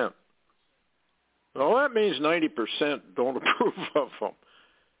 10%. Well, that means 90% don't approve of them.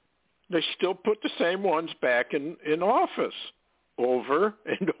 They still put the same ones back in office over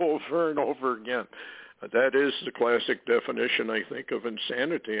and over and over again. That is the classic definition, I think, of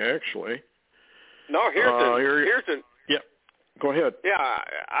insanity, actually. No, here's the yeah. Go ahead. Yeah,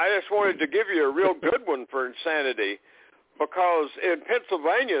 I just wanted to give you a real good one for insanity, because in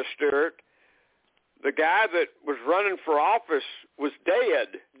Pennsylvania, Stuart, the guy that was running for office was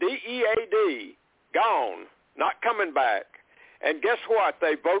dead, D-E-A-D, gone, not coming back. And guess what?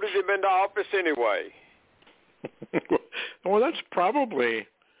 They voted him into office anyway. Well, that's probably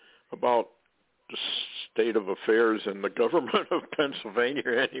about the state of affairs in the government of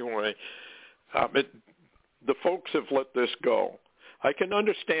Pennsylvania anyway. The folks have let this go. I can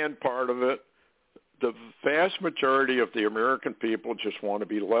understand part of it. The vast majority of the American people just want to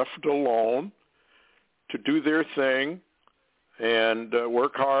be left alone to do their thing and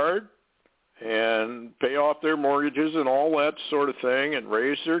work hard and pay off their mortgages and all that sort of thing and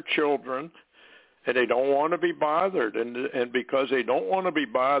raise their children. And they don't want to be bothered. And because they don't want to be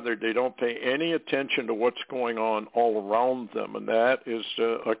bothered, they don't pay any attention to what's going on all around them. And that is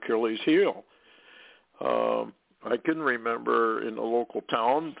Achilles' heel. I can remember in a local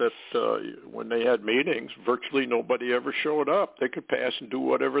town that when they had meetings, virtually nobody ever showed up. They could pass and do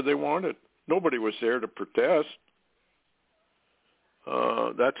whatever they wanted. Nobody was there to protest.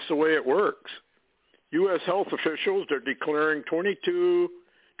 That's the way it works. U.S. health officials are declaring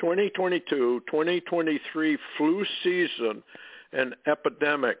 2022-2023 flu season an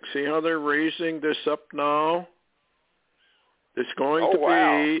epidemic. See how they're raising this up now? It's going to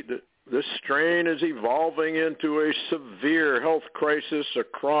be, this strain is evolving into a severe health crisis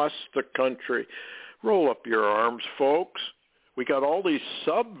across the country. Roll up your arms, folks. We got all these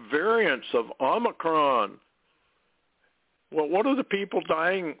subvariants of Omicron. Well, what are the people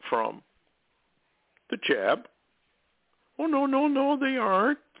dying from? The jab. Oh, no, they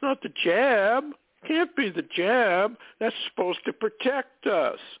aren't. It's not the jab. Can't be the jab. That's supposed to protect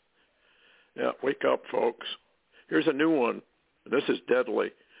us. Yeah, wake up, folks. Here's a new one. This is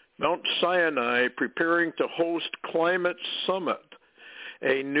deadly. Mount Sinai preparing to host climate summit,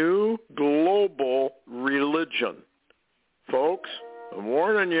 a new global religion. Folks, I'm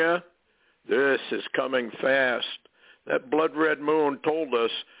warning you, this is coming fast. That blood red moon told us,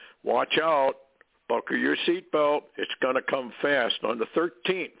 watch out, buckle your seatbelt, it's going to come fast. On the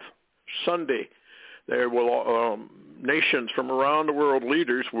 13th, Sunday, there will nations from around the world,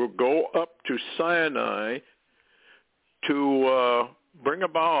 leaders, will go up to Sinai to bring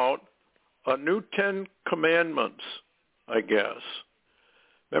about a new 10 commandments, I guess.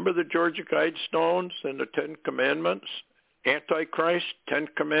 Remember the Georgia Guidestones and the 10 commandments? Antichrist, 10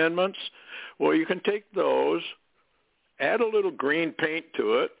 commandments? Well, you can take those, add a little green paint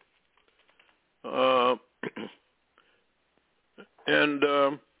to it,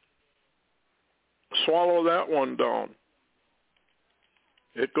 and swallow that one down.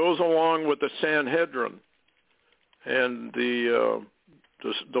 It goes along with the Sanhedrin and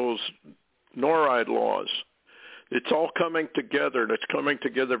those NORID laws. It's all coming together, and it's coming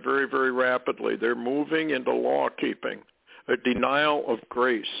together very, very rapidly. They're moving into law keeping, a denial of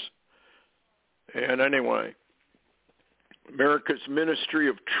grace. And anyway, America's ministry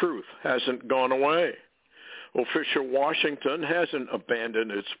of truth hasn't gone away. Official Washington hasn't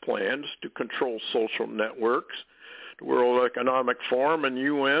abandoned its plans to control social networks. The World Economic Forum and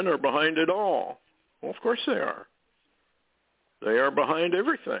UN are behind it all. Well, of course they are. They are behind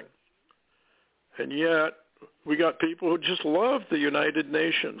everything. And yet, we got people who just love the United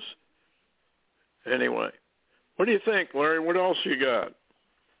Nations. Anyway, what do you think, Larry? What else you got?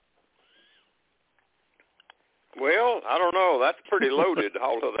 Well, I don't know. That's pretty loaded,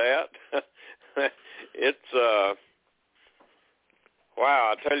 all of that. It's,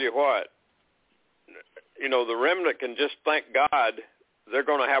 wow, I tell you what. You know, the remnant can just thank God they're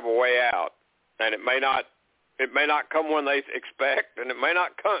going to have a way out. And it may not come when they expect, and it may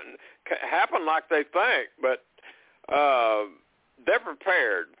not happen like they think, but they're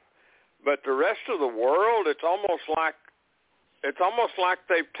prepared. But the rest of the world, it's almost like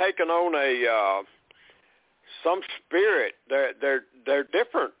they've taken on some spirit. They're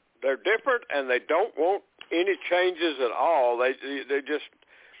different. They're different, and they don't want any changes at all. They just,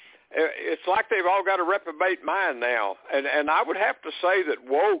 it's like they've all got a reprobate mind now. And I would have to say that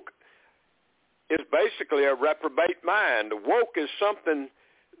woke is basically a reprobate mind. Woke is something,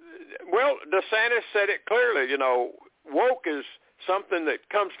 well, DeSantis said it clearly, you know, woke is something that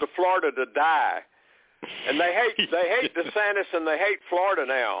comes to Florida to die. And they hate DeSantis and they hate Florida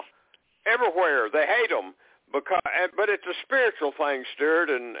now. Everywhere. They hate them. But it's a spiritual thing, Stuart,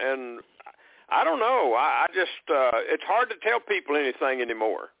 and I don't know. I just, it's hard to tell people anything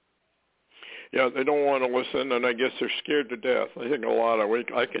anymore. Yeah, they don't want to listen, and I guess they're scared to death. I think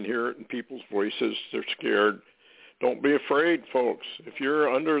I can hear it in people's voices. They're scared. Don't be afraid, folks. If you're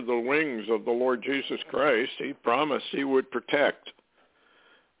under the wings of the Lord Jesus Christ, he promised he would protect.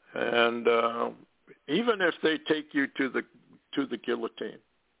 And even if they take you to the guillotine,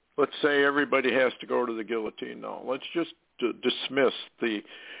 let's say everybody has to go to the guillotine now. Let's just dismiss the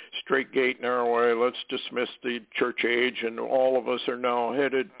straight gate, narrow way. Let's dismiss the church age, and all of us are now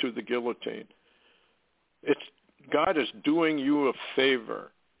headed to the guillotine. God is doing you a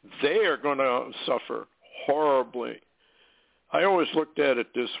favor. They are going to suffer horribly. I always looked at it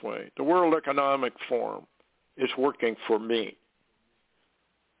this way. The World Economic Forum is working for me.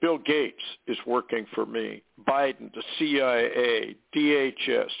 Bill Gates is working for me. Biden, the CIA,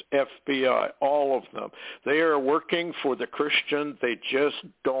 DHS, FBI, all of them. They are working for the Christian. They just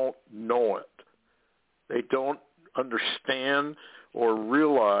don't know it. They don't understand or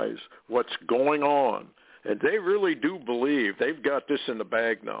realize what's going on. And they really do believe they've got this in the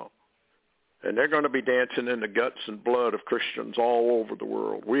bag now. And they're going to be dancing in the guts and blood of Christians all over the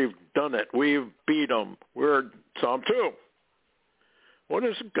world. We've done it. We've beat them. We're Psalm 2. What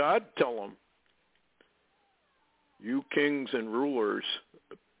does God tell them? You kings and rulers,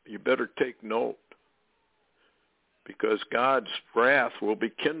 you better take note, because God's wrath will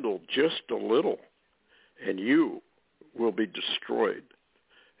be kindled just a little, and you will be destroyed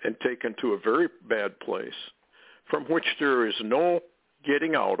and taken to a very bad place from which there is no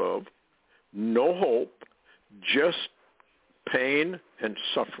getting out of, no hope, just pain and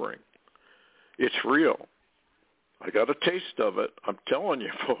suffering. It's real. I got a taste of it. I'm telling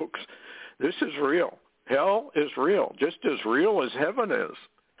you, folks, this is real. Hell is real, just as real as heaven is.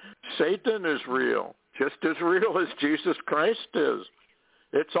 Satan is real, just as real as Jesus Christ is.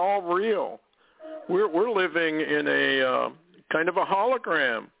 It's all real. We're living in a kind of a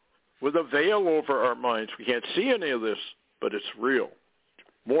hologram with a veil over our minds. We can't see any of this, but it's real.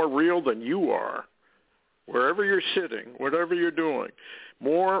 More real than you are. Wherever you're sitting, whatever you're doing,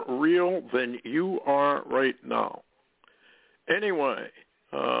 more real than you are right now. Anyway,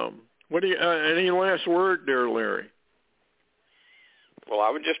 what do you? Any last word there, Larry? Well, I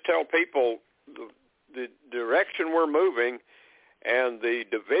would just tell people the direction we're moving and the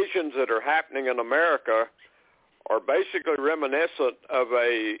divisions that are happening in America are basically reminiscent of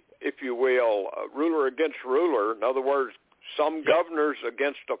a, if you will, a ruler against ruler. In other words, some governors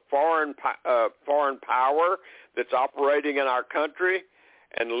against a foreign power that's operating in our country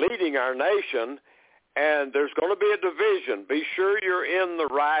and leading our nation. And there's going to be a division. Be sure you're in the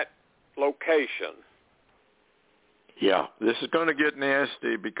right location. Yeah, this is going to get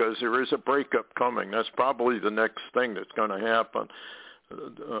nasty because there is a breakup coming. That's probably the next thing that's going to happen.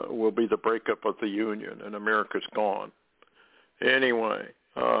 Will be the breakup of the Union, and America's gone. Anyway,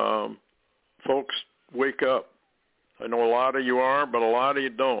 folks, wake up. I know a lot of you are, but a lot of you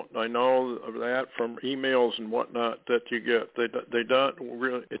don't. I know that from emails and whatnot that you get. They don't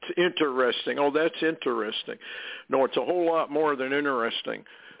really. It's interesting. Oh, that's interesting. No, it's a whole lot more than interesting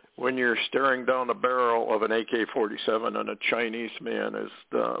when you're staring down the barrel of an AK-47 and a Chinese man is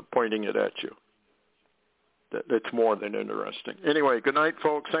pointing it at you. That's more than interesting. Anyway, good night,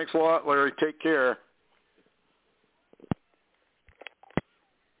 folks. Thanks a lot, Larry. Take care.